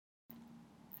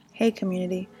Hey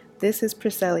community, this is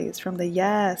Priscellis from the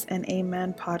Yes and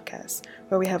Amen podcast,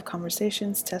 where we have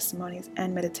conversations, testimonies,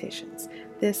 and meditations.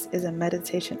 This is a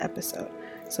meditation episode,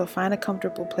 so find a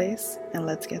comfortable place and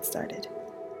let's get started.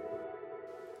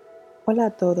 Hola a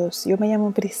todos, yo me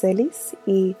llamo Priscellis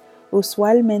y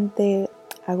usualmente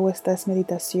hago estas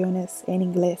meditaciones en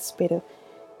inglés, pero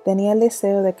tenía el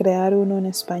deseo de crear uno en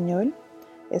español,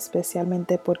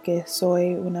 especialmente porque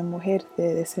soy una mujer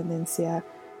de descendencia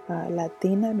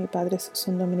latina. Mis padres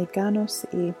son dominicanos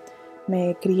y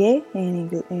me crié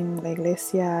en la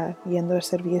iglesia yendo a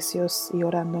servicios y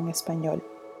orando en español.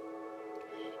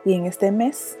 Y en este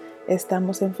mes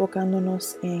estamos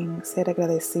enfocándonos en ser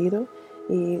agradecido,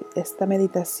 y esta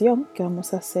meditación que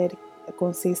vamos a hacer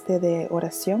consiste de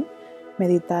oración,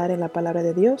 meditar en la palabra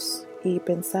de Dios y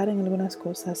pensar en algunas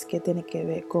cosas que tienen que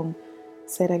ver con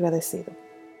ser agradecido.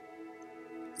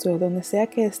 Donde sea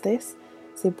que estés,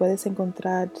 si puedes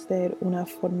encontrarte una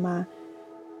forma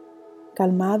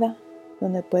calmada,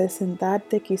 donde puedes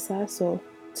sentarte quizás, o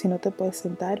si no te puedes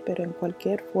sentar, pero en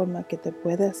cualquier forma que te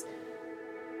puedas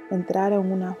entrar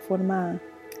en una forma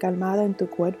calmada en tu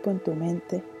cuerpo, en tu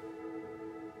mente,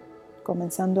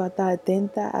 comenzando a estar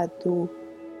atenta a tu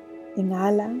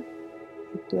inhala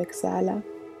y tu exhala,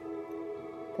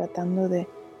 tratando de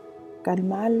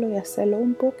calmarlo y hacerlo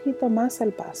un poquito más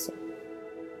al paso.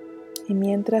 Y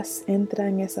mientras entra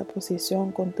en esa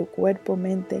posición con tu cuerpo,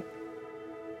 mente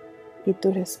y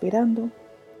tú respirando,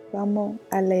 vamos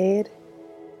a leer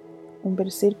un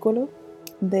versículo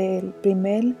del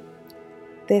 1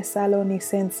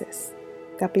 Tesalonicenses,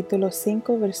 capítulo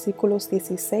 5, versículos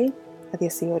 16 a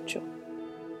 18.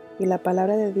 Y la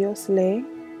palabra de Dios lee: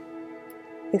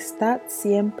 Estad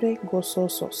siempre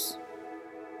gozosos,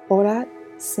 orad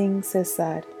sin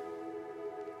cesar,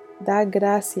 dad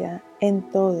gracia en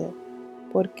todo,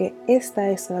 porque esta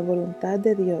es la voluntad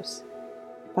de Dios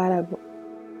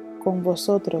con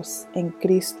vosotros en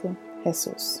Cristo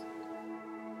Jesús.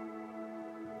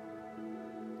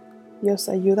 Dios,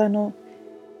 ayúdanos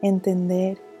a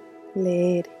entender,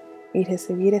 leer y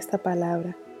recibir esta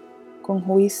palabra con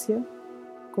juicio,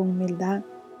 con humildad,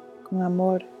 con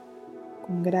amor,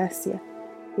 con gracia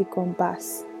y con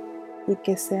paz, y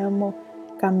que seamos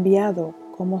cambiados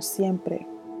como siempre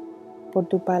por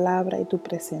tu palabra y tu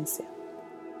presencia.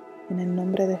 En el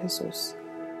nombre de Jesús.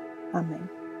 Amén.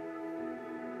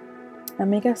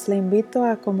 Amigas, le invito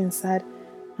a comenzar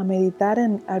a meditar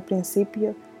al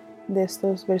principio de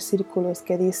estos versículos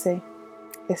que dice: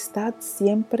 Estad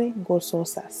siempre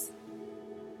gozosas.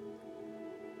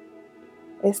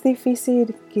 Es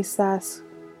difícil quizás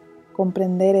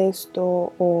comprender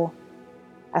esto o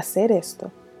hacer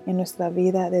esto en nuestra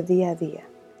vida de día a día,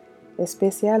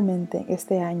 especialmente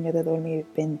este año de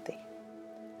 2020.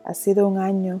 Ha sido un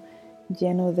año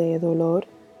lleno de dolor,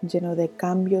 lleno de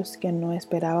cambios que no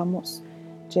esperábamos,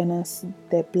 llenos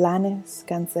de planes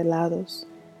cancelados,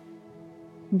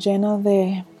 lleno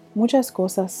de muchas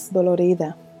cosas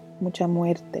doloridas, mucha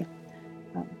muerte.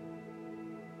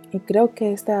 Y creo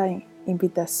que esta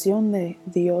invitación de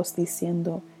Dios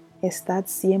diciendo: estad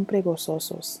siempre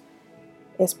gozosos,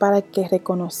 es para que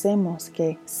reconocemos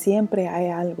que siempre hay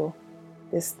algo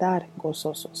de estar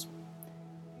gozosos.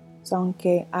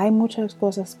 Aunque hay muchas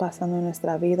cosas pasando en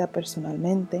nuestra vida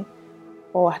personalmente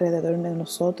o alrededor de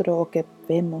nosotros o que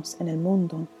vemos en el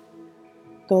mundo,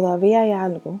 todavía hay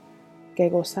algo que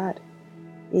gozar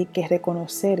y que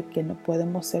reconocer que no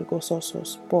podemos ser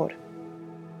gozosos por.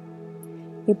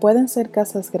 Y pueden ser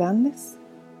cosas grandes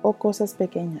o cosas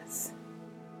pequeñas.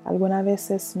 Algunas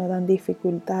veces nos dan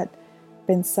dificultad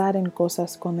pensar en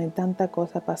cosas cuando hay tanta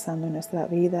cosa pasando en nuestra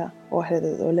vida o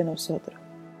alrededor de nosotros.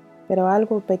 Pero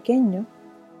algo pequeño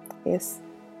es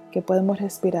que podemos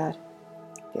respirar,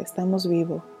 que estamos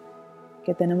vivos,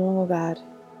 que tenemos un hogar,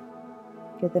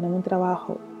 que tenemos un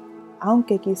trabajo,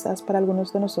 aunque quizás para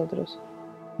algunos de nosotros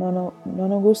no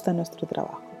nos gusta nuestro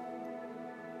trabajo.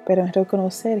 Pero en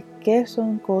reconocer qué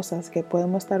son cosas que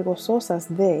podemos estar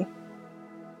gozosas de,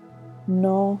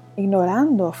 no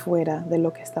ignorando afuera de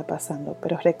lo que está pasando,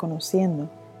 pero reconociendo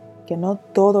que no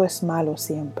todo es malo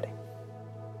siempre.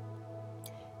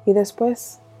 Y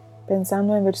después,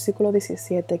 pensando en versículo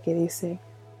 17 que dice: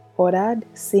 orad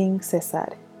sin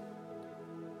cesar.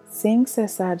 Sin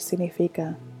cesar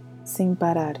significa sin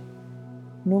parar,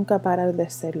 nunca parar de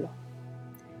hacerlo.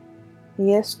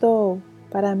 Y esto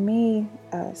para mí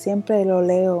siempre lo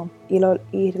leo y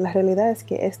la realidad es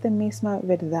que esta misma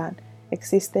verdad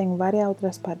existe en varias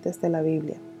otras partes de la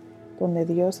Biblia, donde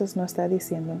Dios nos está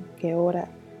diciendo que ora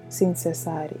sin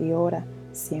cesar y ora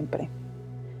siempre.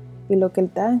 Y lo que Él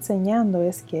está enseñando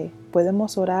es que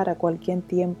podemos orar a cualquier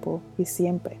tiempo y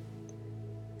siempre.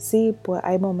 Sí, pues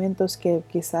hay momentos que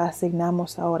quizás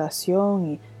asignamos a oración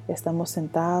y estamos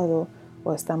sentados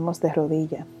o estamos de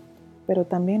rodillas, pero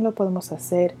también lo podemos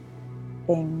hacer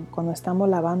cuando estamos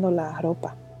lavando la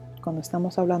ropa, cuando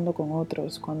estamos hablando con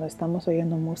otros, cuando estamos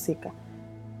oyendo música,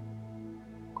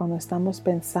 cuando estamos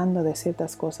pensando de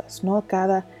ciertas cosas. No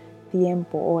cada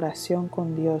tiempo oración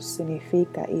con Dios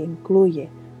significa e incluye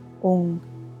un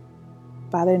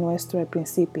Padre Nuestro al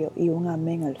principio y un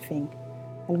amén al fin.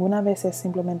 Algunas veces es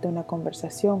simplemente una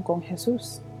conversación con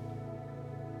Jesús.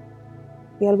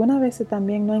 Y algunas veces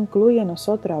también no incluye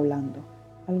nosotros hablando.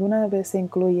 Algunas veces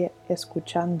incluye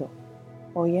escuchando,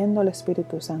 oyendo al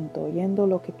Espíritu Santo, oyendo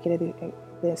lo que quiere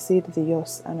decir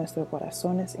Dios a nuestros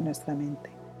corazones y nuestra mente.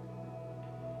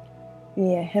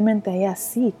 Y realmente es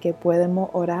así que podemos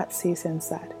orar sin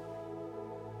cesar.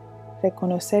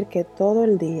 Reconocer que todo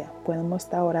el día podemos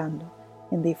estar orando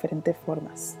en diferentes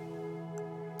formas.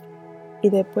 Y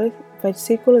después,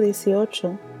 versículo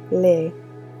 18, lee,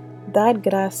 dar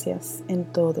gracias en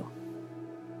todo.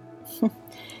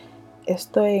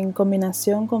 Esto en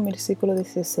combinación con versículo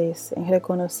 16, en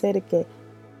reconocer que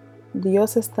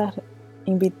Dios está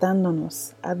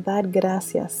invitándonos a dar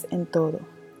gracias en todo.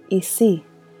 Y sí,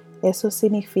 eso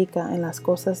significa en las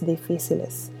cosas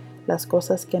difíciles, las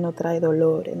cosas que nos traen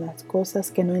dolor, en las cosas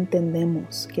que no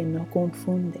entendemos, que nos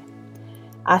confunde.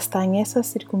 Hasta en esas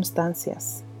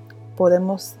circunstancias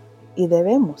podemos y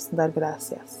debemos dar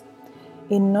gracias.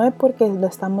 Y no es porque le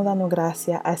estamos dando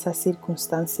gracia a esa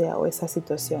circunstancia o esa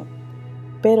situación,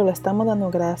 pero le estamos dando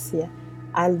gracia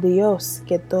al Dios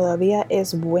que todavía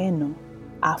es bueno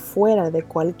afuera de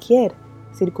cualquier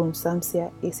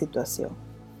circunstancia y situación.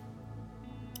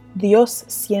 Dios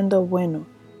siendo bueno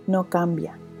no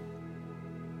cambia.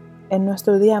 En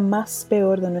nuestro día más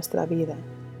peor de nuestra vida,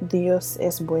 Dios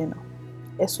es bueno.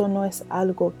 Eso no es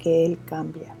algo que Él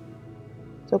cambia.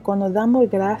 Cuando damos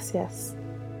gracias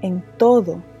en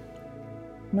todo,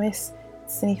 no es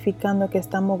significando que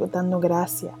estamos dando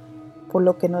gracia por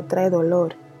lo que nos trae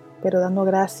dolor, pero dando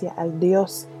gracia al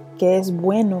Dios que es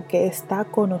bueno, que está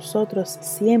con nosotros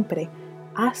siempre,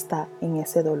 hasta en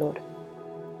ese dolor.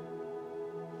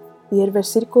 Y el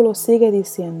versículo sigue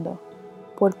diciendo,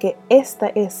 porque esta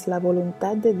es la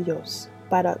voluntad de Dios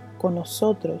para con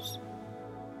nosotros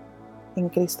en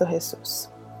Cristo Jesús.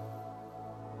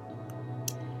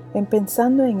 En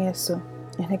pensando en eso,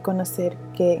 es reconocer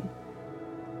que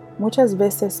muchas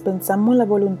veces pensamos la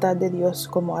voluntad de Dios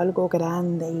como algo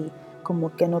grande y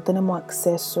como que no tenemos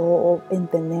acceso o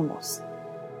entendemos.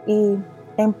 Y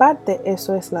en parte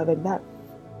eso es la verdad.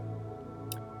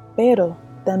 Pero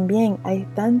también hay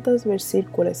tantos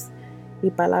versículos y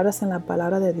palabras en la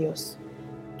palabra de Dios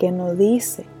que nos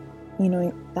dice y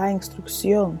nos da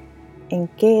instrucción en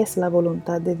qué es la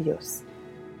voluntad de Dios.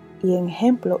 Y en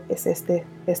ejemplo es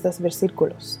estos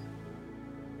versículos.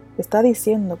 Está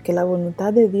diciendo que la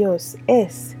voluntad de Dios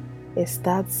es: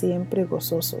 estad siempre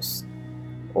gozosos,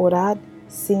 orad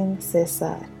sin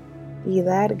cesar y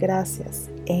dar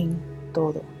gracias en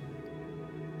todo.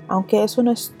 Aunque eso no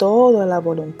es toda la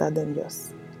voluntad de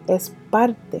Dios, es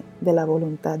parte de la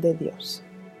voluntad de Dios.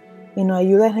 Y nos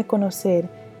ayuda a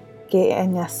reconocer que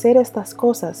en hacer estas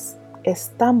cosas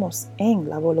estamos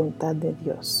en la voluntad de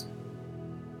Dios.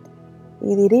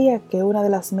 Y diría que una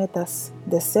de las metas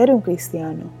de ser un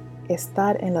cristiano es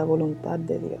estar en la voluntad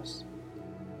de Dios.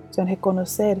 En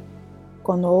reconocer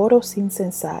cuando oro sin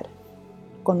cesar,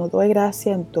 cuando doy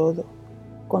gracia en todo,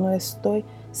 cuando estoy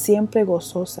siempre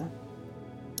gozosa,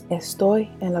 estoy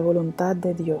en la voluntad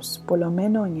de Dios, por lo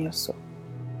menos en eso.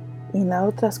 Y en las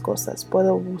otras cosas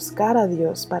puedo buscar a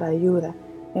Dios para ayuda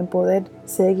en poder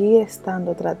seguir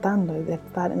tratando de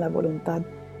estar en la voluntad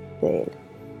de Él.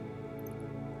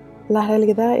 La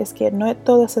realidad es que no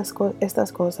todas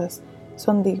estas cosas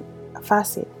son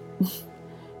fáciles,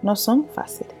 no son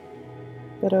fáciles,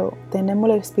 pero tenemos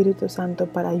el Espíritu Santo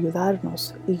para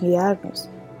ayudarnos y guiarnos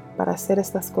para hacer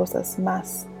estas cosas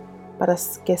más, para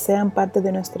que sean parte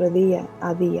de nuestro día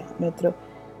a día, nuestro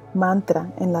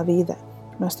mantra en la vida,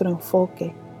 nuestro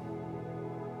enfoque.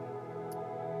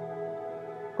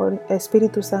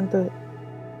 Espíritu Santo,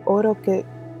 oro que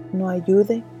nos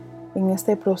ayude en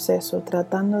este proceso,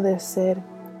 tratando de ser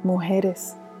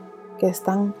mujeres que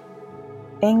están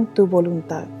en tu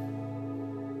voluntad,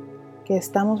 que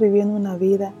estamos viviendo una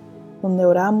vida donde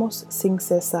oramos sin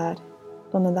cesar,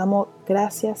 donde damos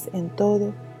gracias en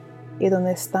todo y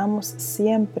donde estamos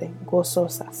siempre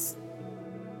gozosas.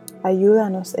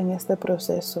 Ayúdanos en este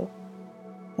proceso,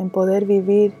 en poder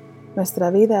vivir nuestra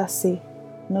vida así,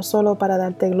 no solo para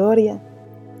darte gloria,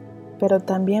 pero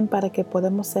también para que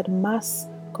podamos ser más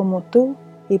como tú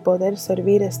y poder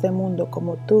servir este mundo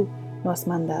como tú nos has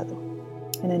mandado.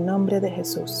 En el nombre de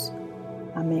Jesús.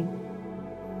 Amén.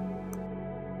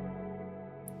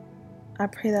 I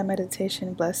pray that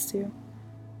meditation blessed you.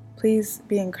 Please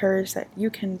be encouraged that you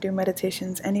can do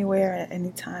meditations anywhere at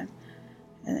any time.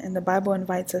 And the Bible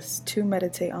invites us to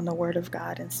meditate on the Word of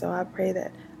God. And so I pray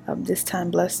that this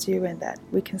time blessed you and that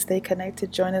we can stay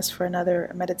connected. Join us for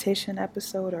another meditation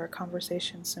episode or a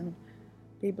conversation soon.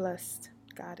 Be blessed.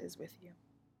 God is with you.